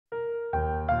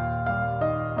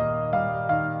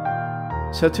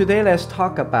So today let's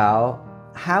talk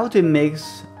about how to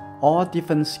mix all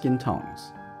different skin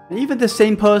tones. Even the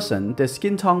same person, the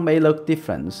skin tone may look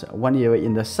different when you're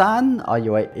in the sun or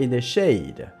you're in the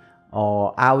shade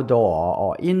or outdoor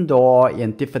or indoor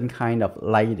in different kind of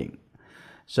lighting.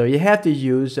 So you have to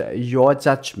use your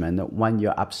judgment when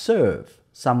you observe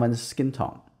someone's skin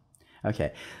tone.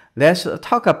 Okay, let's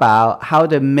talk about how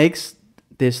to mix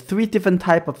these three different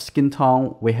types of skin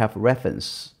tone we have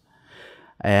referenced.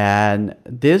 And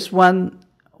this one,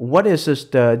 what is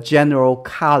the general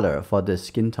color for the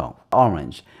skin tone?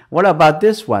 Orange. What about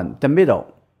this one, the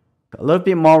middle? A little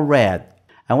bit more red.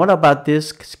 And what about this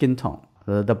skin tone,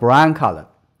 the brown color?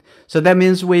 So that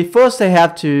means we first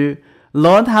have to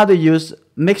learn how to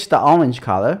mix the orange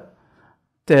color,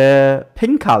 the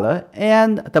pink color,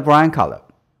 and the brown color.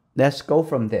 Let's go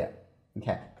from there.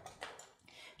 Okay.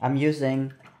 I'm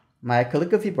using my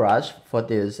calligraphy brush for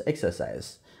this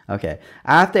exercise. Okay,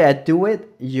 after I do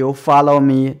it, you follow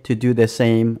me to do the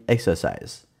same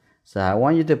exercise. So I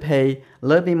want you to pay a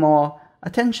little bit more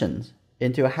attention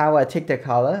into how I take the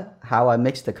color, how I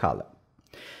mix the color.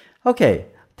 Okay,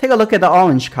 take a look at the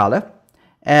orange color.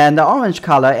 And the orange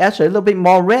color actually a little bit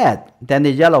more red than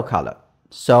the yellow color.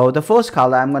 So the first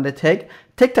color I'm going to take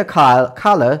the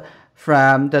color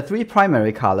from the three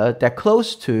primary color that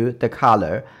close to the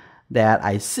color that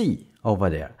I see over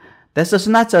there. This is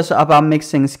not just about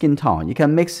mixing skin tone. You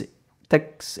can mix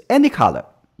any color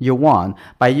you want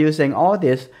by using all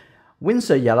this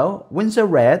Winsor yellow, Winsor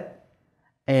red,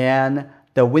 and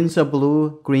the Winsor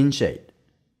blue green shade.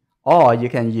 Or you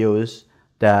can use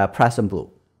the Preston blue.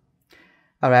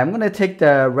 Alright, I'm going to take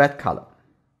the red color.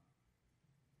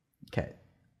 Okay.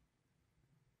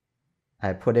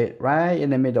 I put it right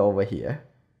in the middle over here.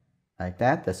 Like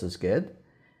that. This is good.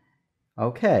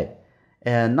 Okay.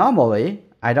 And normally,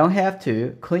 I don't have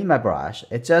to clean my brush.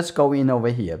 It just go in over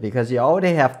here because you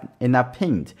already have enough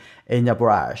paint in your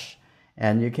brush.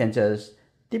 And you can just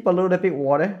dip a little bit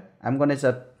water. I'm going to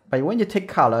just, but when you take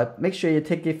color, make sure you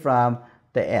take it from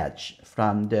the edge,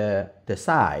 from the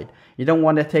side. You don't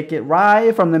want to take it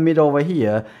right from the middle over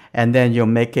here, and then you're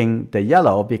making the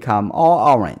yellow become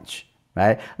all orange,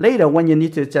 right? Later, when you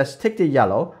need to just take the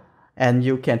yellow, and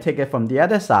you can take it from the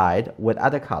other side with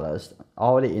other colors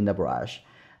already in the brush.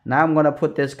 Now I'm going to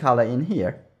put this color in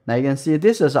here. Now you can see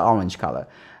this is an orange color.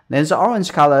 There's the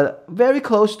orange color very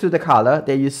close to the color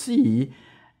that you see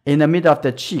in the middle of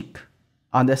the cheek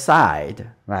on the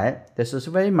side, right? This is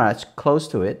very much close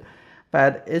to it,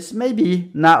 but it's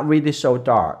maybe not really so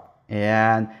dark.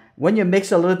 And when you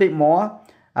mix a little bit more,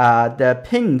 the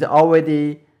pink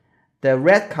already, the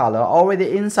red color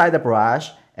already inside the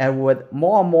brush, and with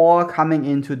more and more coming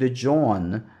into the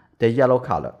joint, the yellow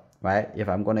color. Right? If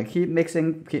I'm going to keep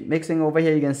mixing over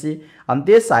here, you can see on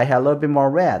this side I have a little bit more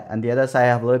red, and the other side I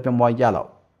have a little bit more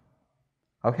yellow.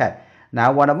 Okay,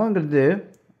 now what I'm going to do,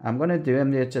 I'm going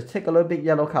to just take a little bit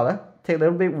yellow color, take a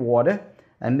little bit water,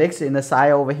 and mix it in the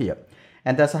side over here.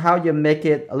 And that's how you make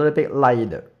it a little bit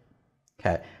lighter.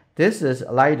 Okay, this is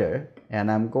lighter,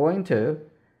 and I'm going to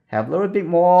have a little bit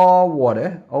more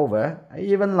water over,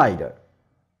 even lighter.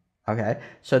 Okay,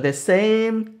 so the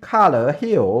same color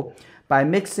here, by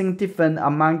mixing different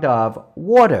amount of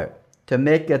water to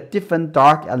make a different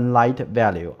dark and light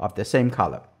value of the same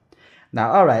color.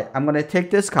 Now, all right, I'm going to take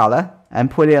this color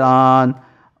and put it on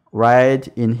right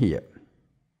in here.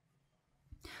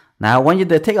 Now, I want you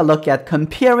to take a look at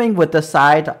comparing with the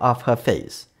side of her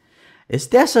face. Is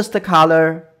that just the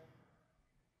color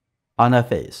on her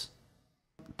face?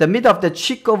 The middle of the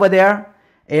cheek over there,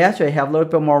 it actually have a little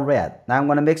bit more red. Now, I'm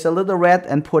going to mix a little red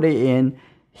and put it in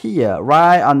here,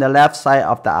 right on the left side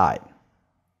of the eye.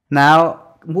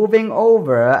 Now, moving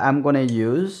over, I'm going to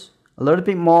use a little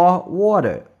bit more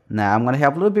water. Now, I'm going to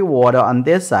have a little bit of water on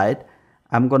this side.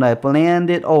 I'm going to blend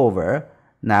it over.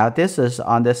 Now, this is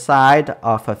on the side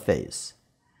of her face.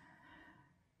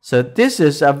 So, this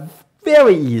is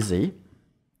very easy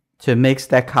to mix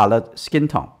that color skin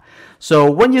tone.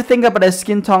 So when you think about a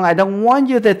skin tone, I don't want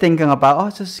you to think about, oh,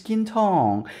 it's a skin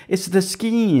tone. It's the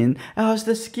skin. Oh, it's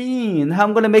the skin. How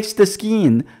I'm going to mix the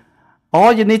skin.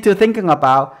 All you need to think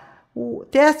about,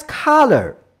 that's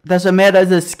color. Doesn't matter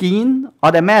the skin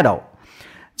or the metal.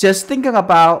 Just thinking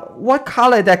about what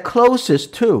color that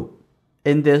closest to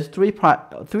in this three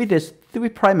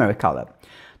primary color.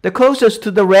 The closest to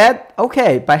the red,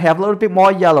 okay, but have a little bit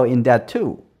more yellow in that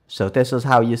too. So this is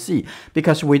how you see,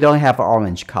 because we don't have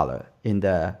orange color in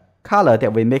the color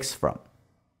that we mix from.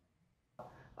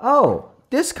 Oh,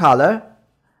 this color,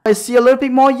 I see a little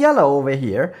bit more yellow over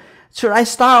here. Should I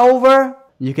start over?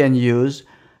 You can use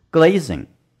glazing,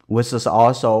 which is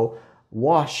also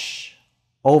wash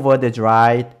over the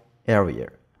dried area.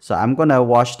 So I'm going to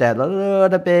wash that a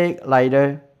little bit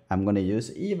lighter. I'm going to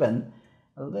use even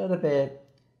a little bit.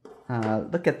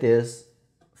 Look at this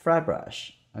flat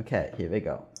brush. Okay, here we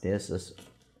go. This is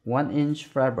 1-inch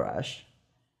flat brush.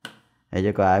 There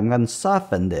you go. I'm going to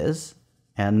soften this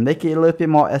and make it a little bit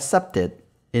more accepted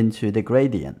into the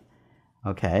gradient.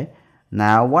 Okay,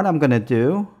 now what I'm going to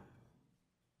do,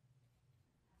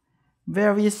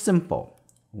 very simple.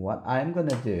 What I'm going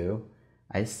to do,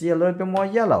 I see a little bit more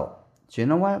yellow. Do you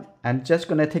know what? I'm just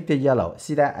going to take the yellow.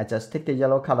 See that? I just take the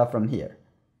yellow color from here.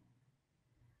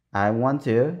 I want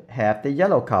to have the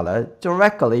yellow color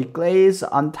directly glaze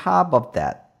on top of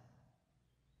that.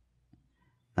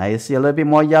 Now you see a little bit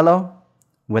more yellow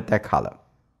with that color.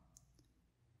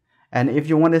 And if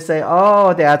you want to say,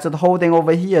 oh, that's the whole thing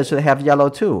over here should have yellow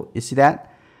too. You see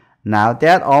that? Now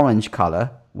that orange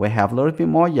color will have a little bit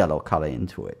more yellow color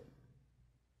into it.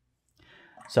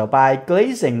 So by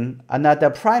glazing another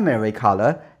primary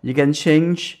color, you can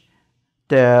change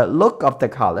the look of the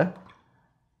color.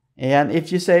 And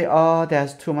if you say, oh,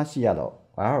 there's too much yellow,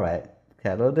 all right,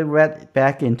 get a little red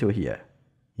back into here.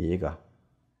 Here you go.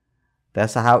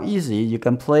 That's how easy you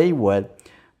can play with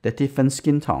the different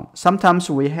skin tone. Sometimes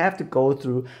we have to go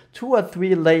through 2 or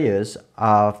 3 layers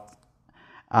of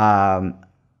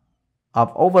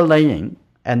overlaying,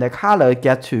 and the color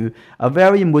get to a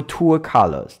very mature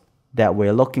colors that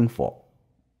we're looking for.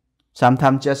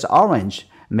 Sometimes just orange,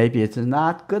 maybe it's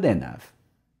not good enough.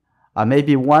 Or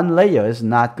maybe 1 layer is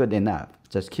not good enough.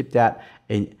 Just keep that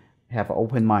in, have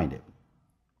open-minded.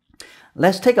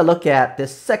 Let's take a look at the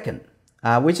second.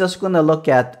 We're just going to look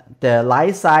at the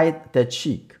light side, the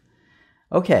cheek.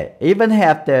 Okay, even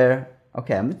have the,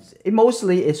 okay,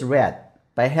 mostly it's red,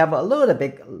 but I have a little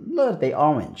bit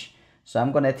orange. So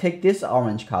I'm going to take this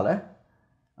orange color,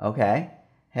 okay,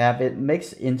 have it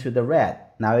mixed into the red.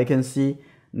 Now you can see,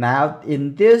 now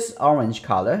in this orange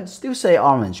color, still say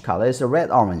orange color, it's a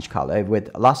red-orange color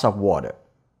with lots of water,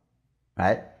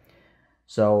 right?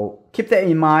 So keep that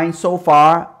in mind. So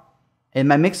far, in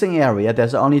my mixing area,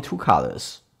 there's only 2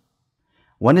 colors.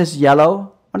 One is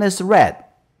yellow, one is red.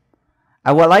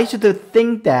 I would like you to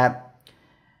think that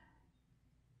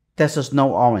there's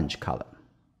no orange color.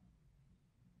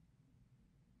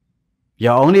 You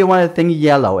only want to think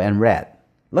yellow and red.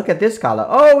 Look at this color.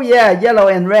 Oh yeah, yellow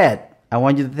and red. I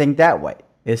want you to think that way.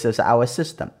 This is our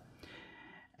system.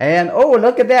 And oh,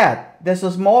 look at that. This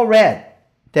is more red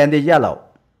than the yellow.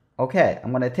 Okay,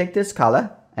 I'm going to take this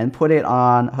color and put it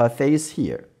on her face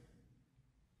here.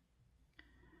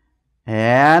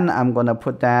 And I'm going to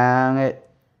put down it.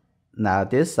 Now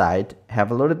this side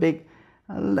have a little bit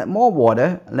more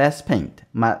water, less paint.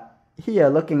 But here,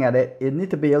 looking at it, it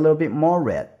needs to be a little bit more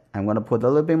red. I'm going to put a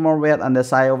little bit more red on the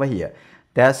side over here.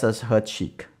 That's just her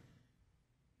cheek.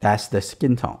 That's the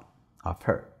skin tone of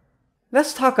her.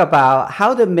 Let's talk about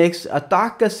how to mix a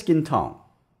darker skin tone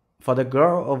for the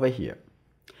girl over here.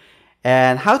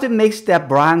 And how to mix that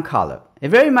brown color.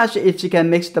 And very much if you can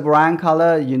mix the brown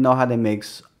color, you know how to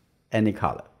mix any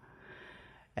color.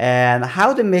 And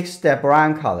how to mix that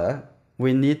brown color,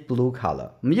 we need blue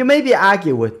color. You may be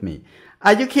arguing with me.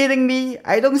 Are you kidding me?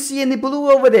 I don't see any blue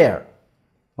over there.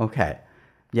 Okay.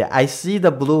 Yeah, I see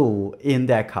the blue in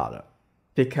that color.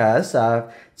 Because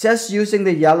just using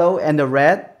the yellow and the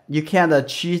red, you can't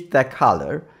achieve that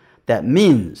color. That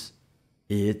means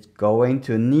it's going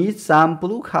to need some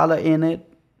blue color in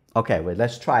it. Okay, wait,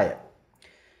 let's try it.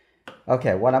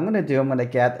 Okay, what I'm going to do, I'm going to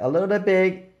get a little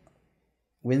bit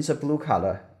Winsor blue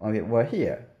color over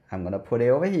here. I'm going to put it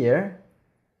over here.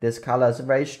 This color is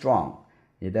very strong.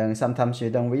 Sometimes you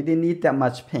don't really need that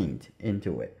much paint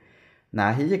into it.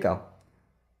 Now here you go.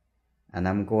 And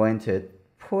I'm going to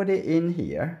put it in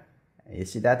here. You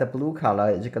see that the blue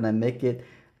color is going to make it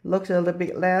look a little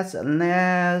bit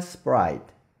less bright.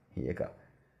 Here you go.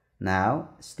 Now,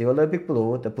 still a little bit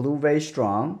blue. The blue very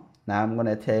strong. Now I'm going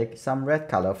to take some red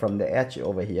color from the edge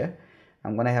over here.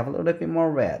 I'm going to have a little bit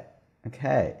more red.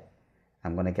 Okay.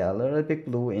 I'm going to get a little bit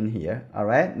blue in here.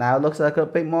 Alright. Now it looks like a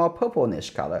bit more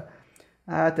purplish color.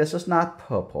 This is not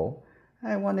purple.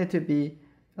 I want it to be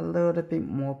a little bit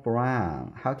more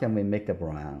brown. How can we make the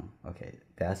brown? Okay.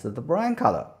 That's the brown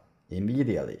color.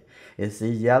 Immediately. It's the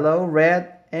yellow,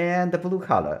 red, and the blue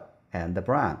color. And the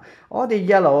brown. All the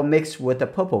yellow mixed with the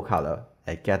purple color,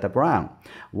 I get the brown.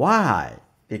 Why?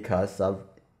 Because of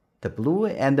the blue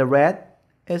and the red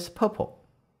is purple.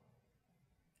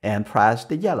 And plus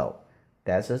the yellow.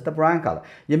 That's just the brown color.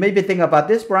 You may be thinking about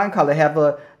this brown color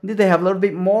need to have a little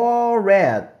bit more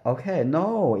red. Okay,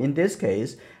 no. In this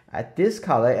case, this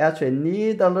color actually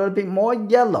need a little bit more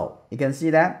yellow. You can see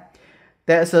that?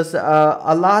 there's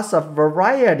a lot of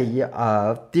variety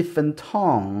of different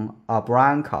tone of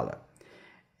brown color.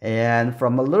 And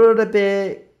from a little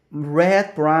bit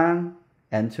red brown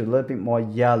and to a little bit more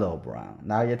yellow brown.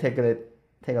 Now you take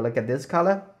a look at this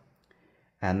color.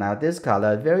 And now this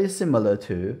color is very similar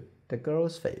to the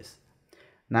girl's face.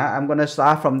 Now I'm going to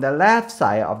start from the left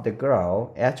side of the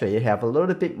girl. Actually, you have a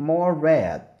little bit more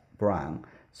red brown.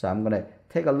 So I'm going to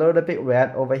take a little bit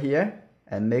red over here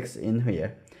and mix in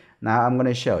here. Now I'm going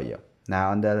to show you.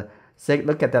 Now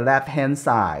look at the left hand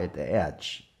side, the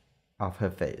edge of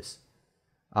her face.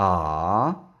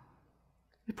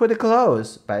 Pretty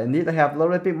close, but I need to have a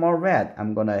little bit more red.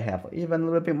 I'm going to have even a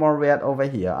little bit more red over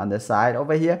here on the side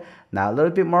over here. Now a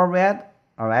little bit more red,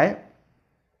 all right?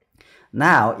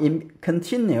 Now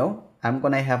continue, I'm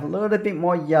going to have a little bit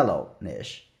more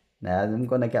yellowish. Now I'm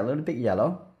going to get a little bit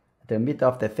yellow at the middle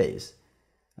of the face.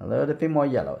 A little bit more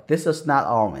yellow. This is not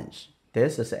orange.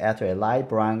 This is actually a light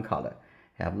brown color.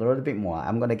 Have a little bit more.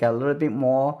 I'm going to get a little bit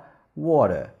more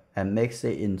water and mix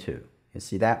it into. You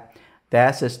see that?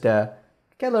 That's just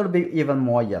get a little bit even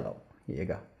more yellow. Here you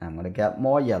go. I'm going to get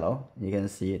more yellow. You can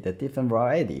see the different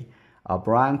variety of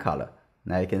brown color.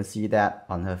 Now you can see that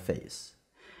on her face.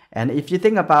 And if you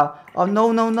think about, oh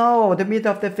no, the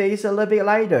middle of the face a little bit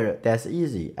lighter, that's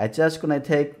easy. I'm just going to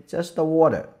take just the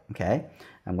water, okay?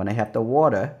 I'm going to have the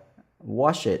water,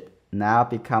 wash it, now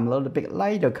become a little bit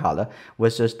lighter color,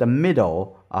 which is the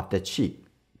middle of the cheek.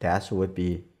 That would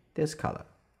be this color,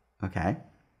 okay?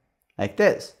 Like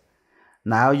this.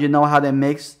 Now you know how to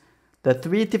mix the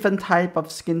 3 different type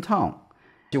of skin tone.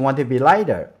 If you want to be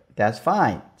lighter, that's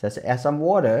fine. Just add some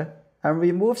water and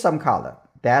remove some color.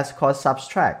 That's called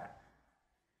subtract.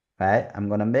 Right? I'm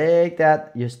going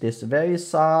to use this very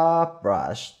soft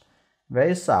brush.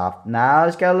 Very soft. Now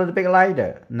it's got a little bit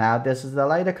lighter. Now this is the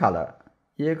lighter color.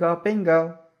 Here you go.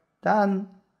 Bingo. Done.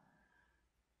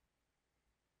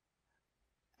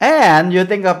 And you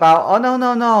think about, oh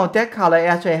no, that color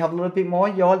actually have a little bit more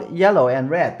yellow and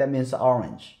red. That means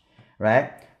orange,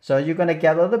 right? So you're going to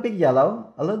get a little bit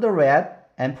yellow, a little red,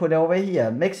 and put it over here.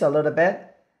 Mix a little bit.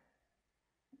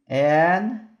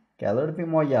 And get a little bit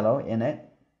more yellow in it.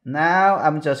 Now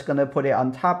I'm just going to put it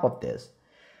on top of this.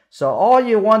 So all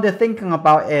you want to think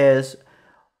about is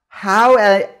how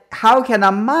can I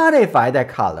modify that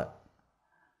color?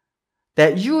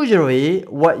 That usually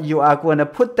what you are going to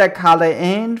put that color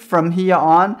in from here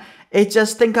on, it's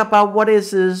just think about what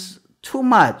is too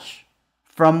much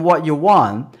from what you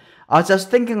want, or just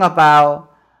thinking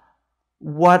about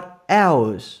what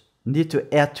else need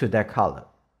to add to that color.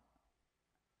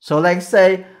 So like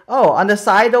say, oh, on the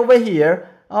side over here,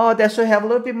 oh, that should have a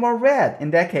little bit more red.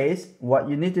 In that case, what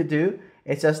you need to do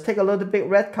is just take a little bit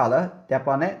red color, tap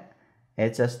on it,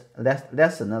 and just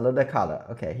lessen a little color.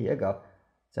 Okay, here you go.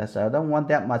 Just I don't want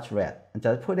that much red. And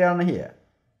just put it on here.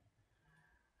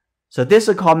 So this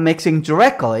is called mixing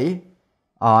directly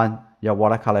on your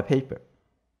watercolor paper.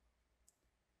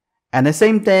 And the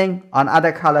same thing on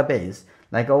other color base.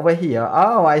 Like over here,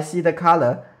 oh, I see the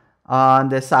color on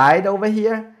the side over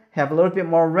here have a little bit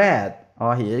more red.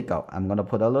 Oh, here you go. I'm going to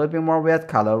put a little bit more red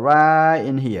color right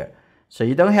in here. So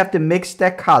you don't have to mix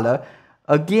that color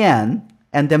again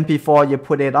and then before you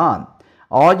put it on.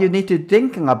 All you need to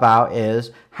thinking about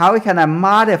is how can I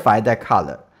modify that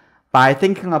color by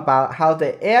thinking about how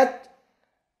to add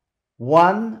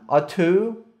 1 or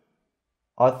 2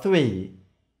 or 3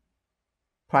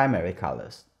 primary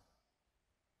colors.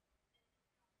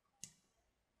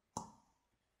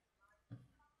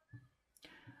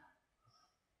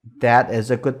 That is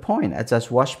a good point. I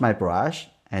just wash my brush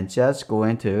and just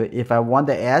going to, if I want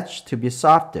the edge to be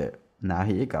softer, now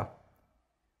here you go.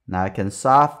 Now I can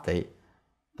softly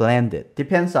blend it.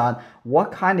 Depends on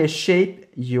what kind of shape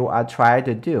you are trying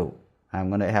to do. I'm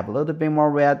going to have a little bit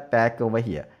more red back over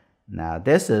here. Now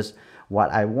this is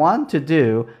what I want to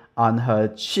do on her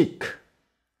cheek,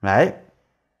 right?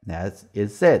 That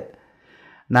is it.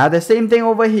 Now the same thing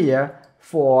over here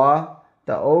for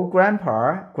the old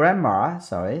grandma, for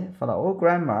the old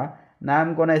grandma. Now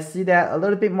I'm gonna see that a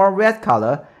little bit more red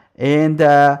color in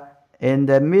the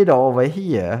middle over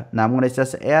here. Now I'm gonna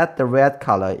just add the red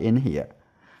color in here.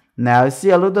 Now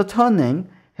see a little turning,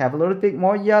 have a little bit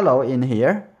more yellow in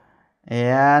here,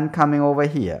 and coming over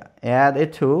here. Add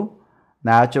it too.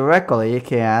 Now directly you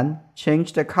can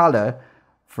change the color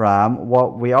from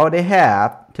what we already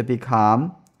have to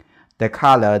become the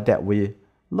color that we're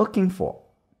looking for.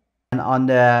 And on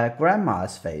the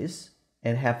grandma's face,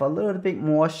 it have a little bit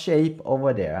more shape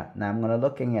over there. Now I'm gonna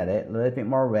looking at it, a little bit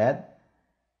more red,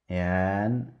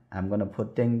 and I'm gonna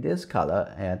put in this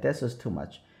color, and this is too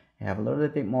much. I have a little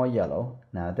bit more yellow.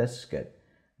 Now that's good.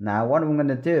 Now what I'm going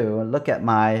to do, look at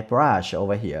my brush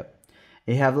over here.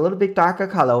 It have a little bit darker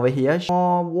color over here,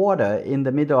 more water in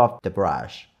the middle of the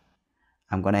brush.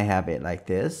 I'm going to have it like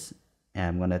this, and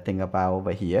I'm going to think about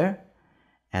over here,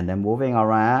 and then moving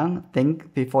around,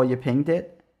 think before you paint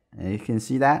it. And you can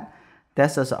see that.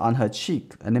 That's just on her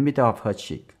cheek, in the middle of her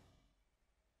cheek.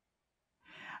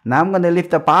 Now I'm going to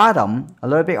leave the bottom a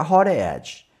little bit harder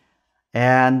edge,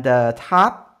 and the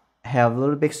top have a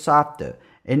little bit softer.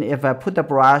 And if I put the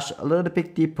brush a little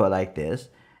bit deeper like this,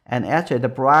 and actually the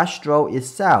brush stroke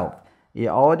itself, it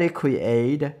already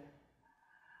create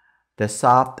the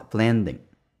soft blending.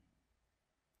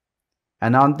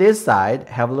 And on this side,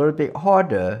 have a little bit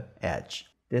harder edge.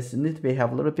 This needs to be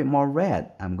have a little bit more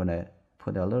red. I'm gonna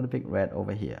put a little bit red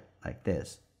over here, like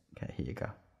this. Okay, here you go.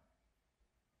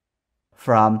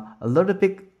 From a little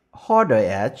bit harder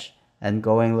edge and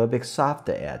going a little bit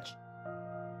softer edge.